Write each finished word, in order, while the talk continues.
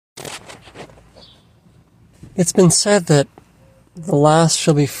It's been said that the last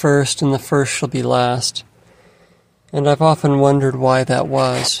shall be first and the first shall be last, and I've often wondered why that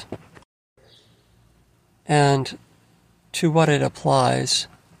was, and to what it applies.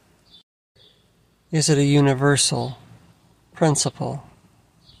 Is it a universal principle?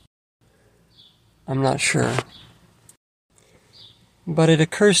 I'm not sure. But it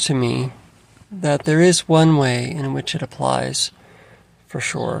occurs to me that there is one way in which it applies, for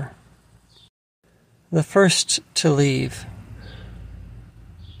sure. The first to leave,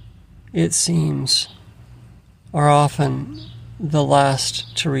 it seems, are often the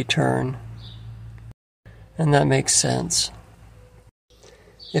last to return. And that makes sense.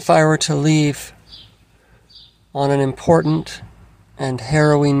 If I were to leave on an important and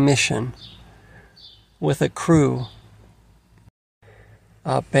harrowing mission with a crew,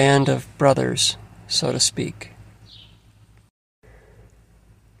 a band of brothers, so to speak,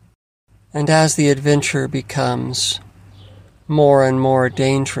 and as the adventure becomes more and more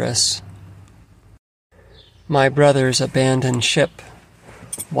dangerous, my brothers abandon ship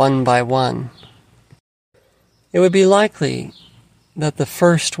one by one, it would be likely that the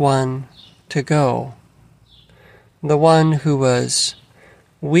first one to go, the one who was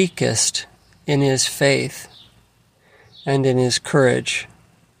weakest in his faith and in his courage,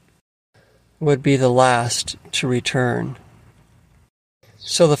 would be the last to return.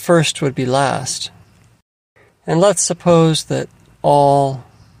 So the first would be last. And let's suppose that all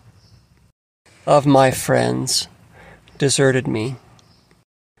of my friends deserted me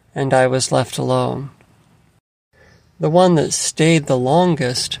and I was left alone. The one that stayed the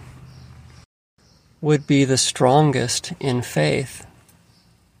longest would be the strongest in faith.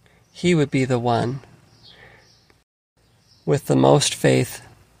 He would be the one with the most faith,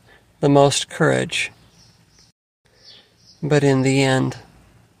 the most courage. But in the end,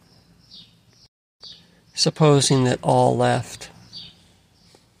 supposing that all left,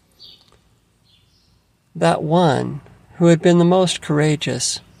 that one who had been the most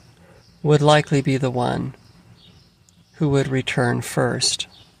courageous would likely be the one who would return first.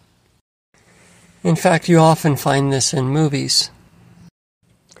 In fact, you often find this in movies.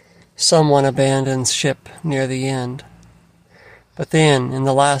 Someone abandons ship near the end, but then, in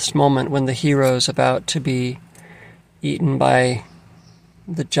the last moment when the hero's about to be eaten by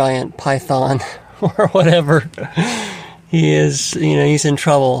the giant python or whatever, he's in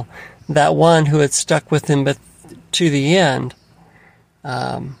trouble. That one who had stuck with him but to the end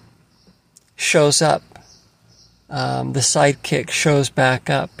shows up. The sidekick shows back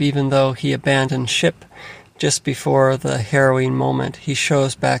up, even though he abandoned ship just before the harrowing moment. He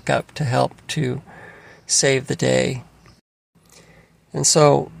shows back up to help to save the day. And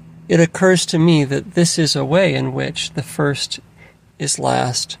so it occurs to me that this is a way in which the first is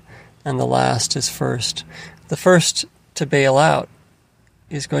last and the last is first. The first to bail out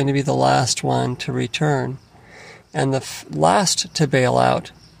is going to be the last one to return. And the last to bail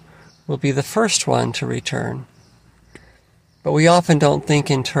out will be the first one to return. But we often don't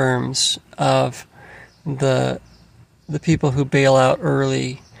think in terms of the people who bail out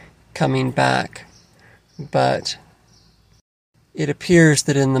early coming back. But it appears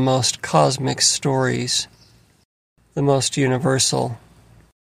that in the most cosmic stories, the most universal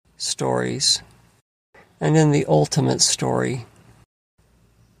stories, and in the ultimate story,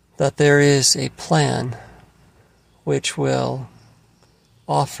 that there is a plan which will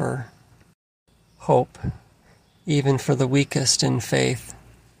offer hope even for the weakest in faith,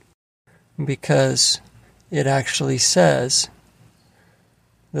 because it actually says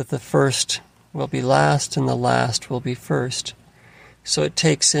that the first will be last and the last will be first. So it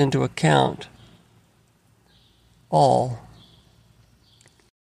takes into account all,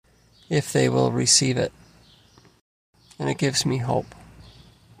 if they will receive it. And it gives me hope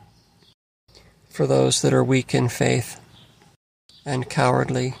for those that are weak in faith and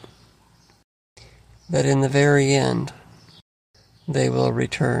cowardly, that in the very end they will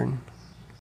return.